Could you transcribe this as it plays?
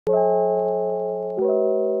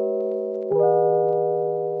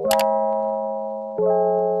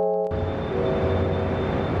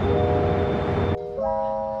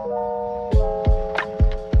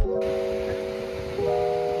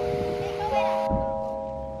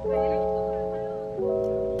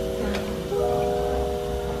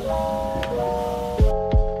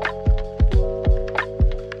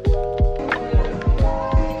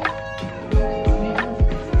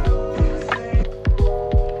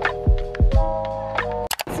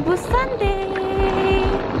Busan day!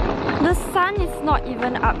 The sun is not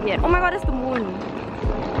even up yet. Oh my god, it's the moon!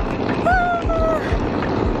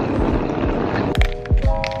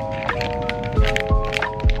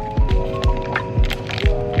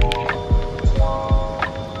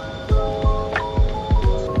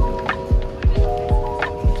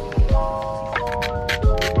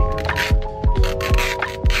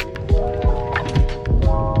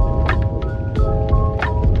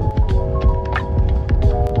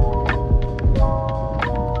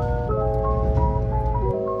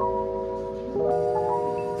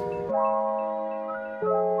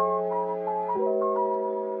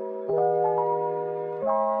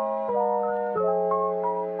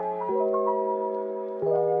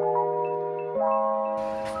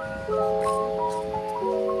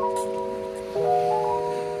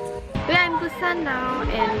 We are in Busan now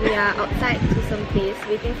and we are outside to some place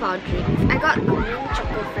waiting for our drinks. I got a mint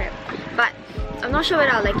chocolate frap, but I'm not sure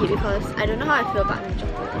whether I'll like it because I don't know how I feel about mint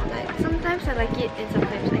chocolate. Like sometimes I like it and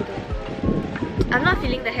sometimes I don't. I'm not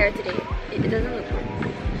feeling the hair today. It doesn't look good.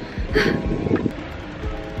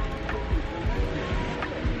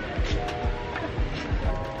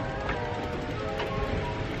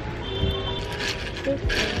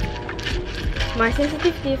 My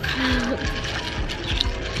sensitive teeth.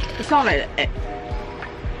 It sounds like an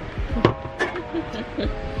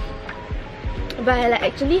But I like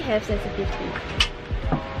actually have sensitive teeth.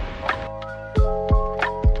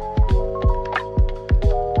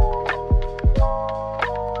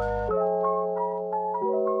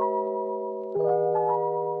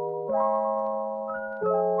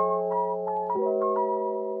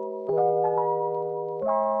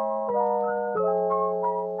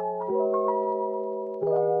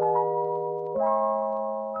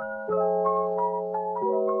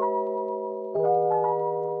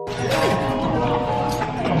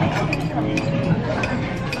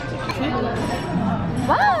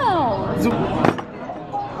 Wow! you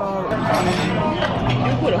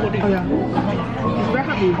put the whole thing. Oh yeah. It's very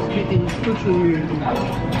hard to split in two chewing.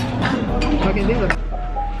 I can think of.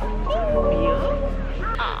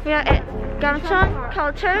 We are at Gamcheon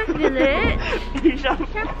Culture Village.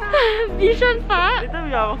 Bishan Park. Later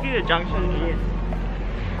we are walking the junction again.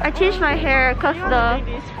 I changed my hair because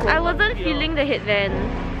I wasn't feeling the headband.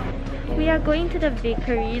 We are going to the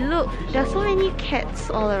bakery. Look, there are so many cats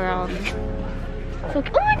all around. So,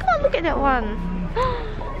 oh my god, look at that one.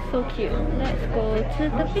 So cute. Let's go to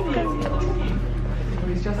the bakery.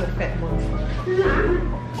 It's just a fat monster.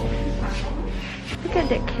 Look at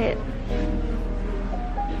that cat.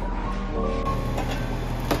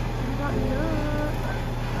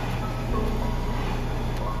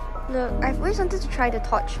 Look, I've always wanted to try the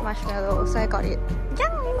torch marshmallow, so I got it.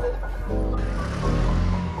 Yummy!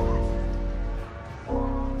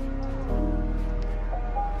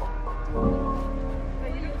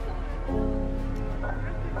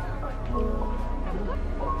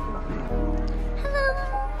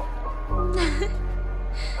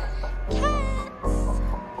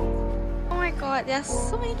 There are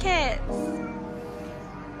so many cats.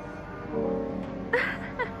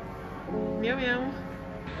 Meow meow.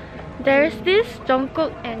 There's this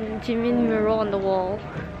Jungkook and Jimin mural on the wall.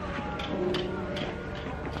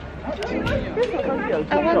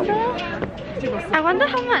 I wonder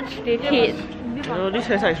how much they paid. No, this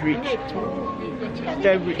hairstyle is rich.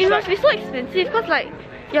 Damn rich. It must be so expensive because like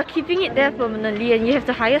you're keeping it there permanently and you have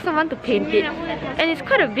to hire someone to paint it. And it's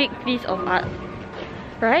quite a big piece of art.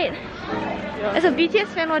 Right? Yeah. As a BTS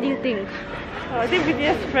fan, what do you think? I think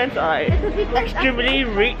BTS fans are extremely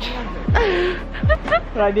rich.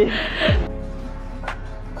 Like this.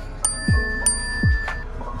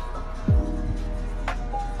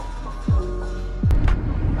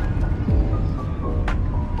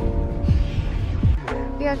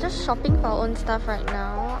 We are just shopping for our own stuff right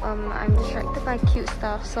now. I'm distracted by cute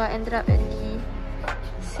stuff, so I ended up at the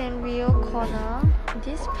Sanrio corner.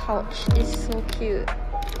 This pouch is so cute.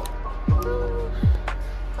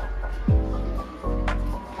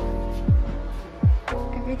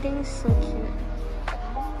 Everything is so cute.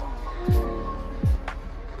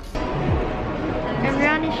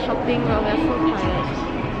 Everyone is shopping while we're so tired.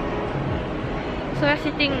 So we're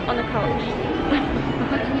sitting on the couch.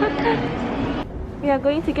 We are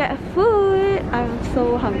going to get food. I'm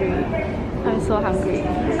so hungry. I'm so hungry.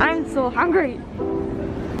 I'm so hungry.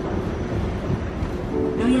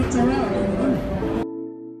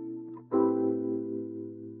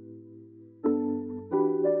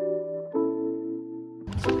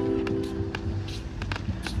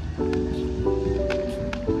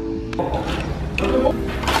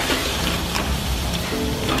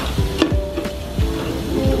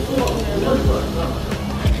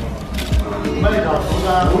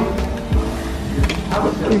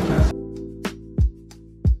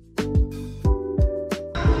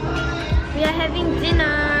 We are having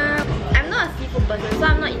dinner. I'm not a seafood person, so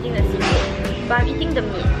I'm not eating the seafood, but I'm eating the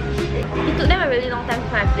meat. It took them a really long time to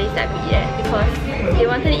find a place that we eat at because they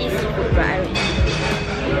wanted to eat seafood, but I don't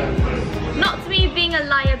eat. Not me being a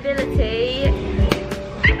liability.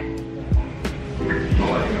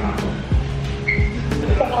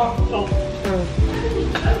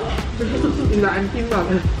 Là ăn chim vào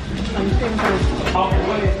ăn chim thôi.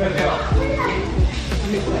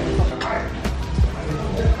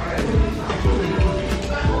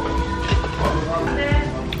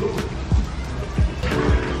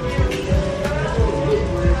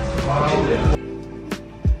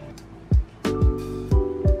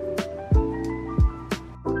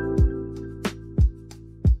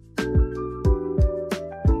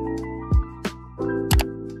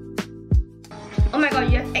 Oh my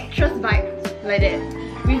god, you have actress vibes like that.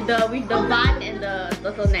 With the bun and the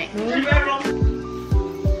turtleneck.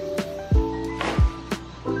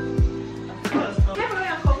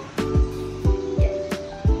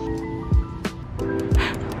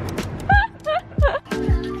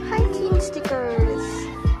 Hi teen stickers.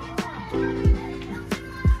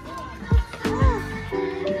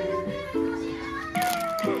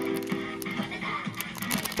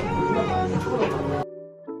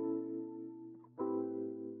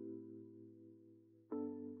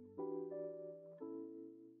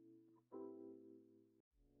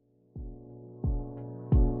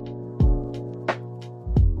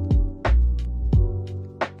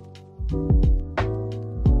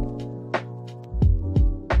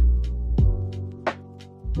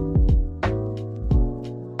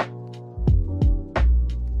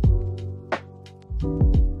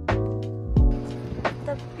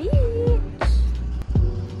 The beach.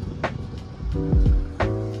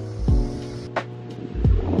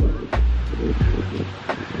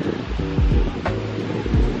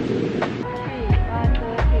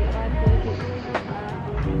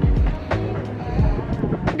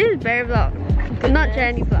 This is Barry vlog, not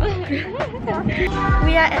Jenny vlog.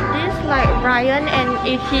 We are at this like Ryan and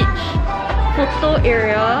AH photo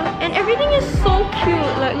area, and everything is so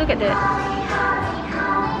cute. Like, look at that.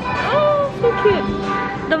 Oh, so cute.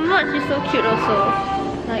 The merch is so cute also.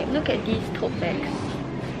 Like, look at these tote bags.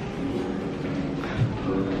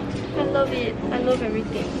 I love it. I love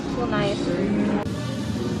everything. It's so nice.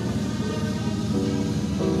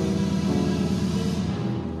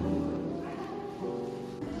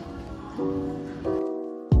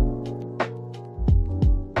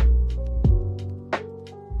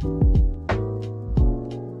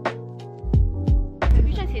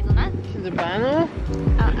 Which one is hazelnut? The banana.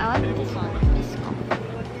 I want this one. This one.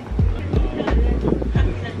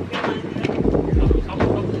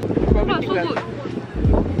 Oh, so good.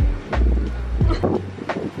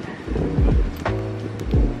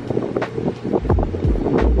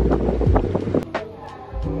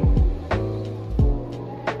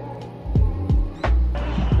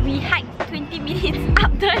 We hiked 20 minutes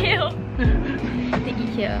up the hill to eat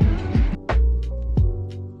here.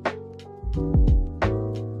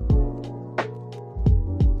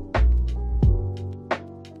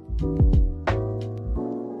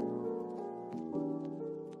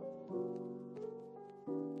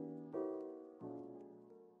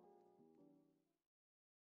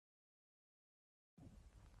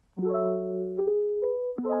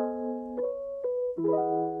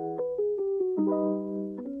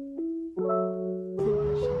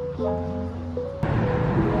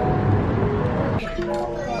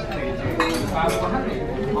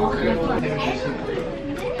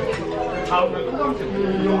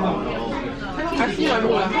 같이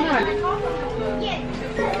말고 하나.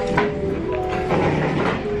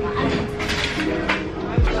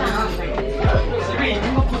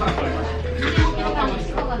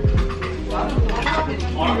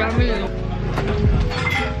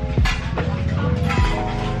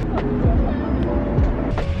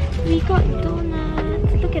 We got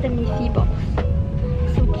donuts. Look at the Missy box.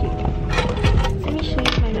 So cute. Let me show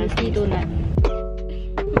you my Missy donut.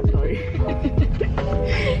 Sorry.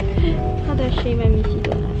 How do I show you my Missy?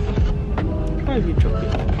 if you drop it.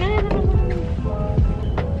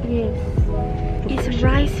 Yes. It's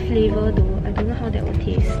rice flavor though. I don't know how that will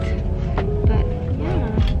taste. But yeah.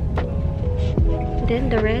 Then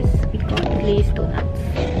the rest we got glazed donuts.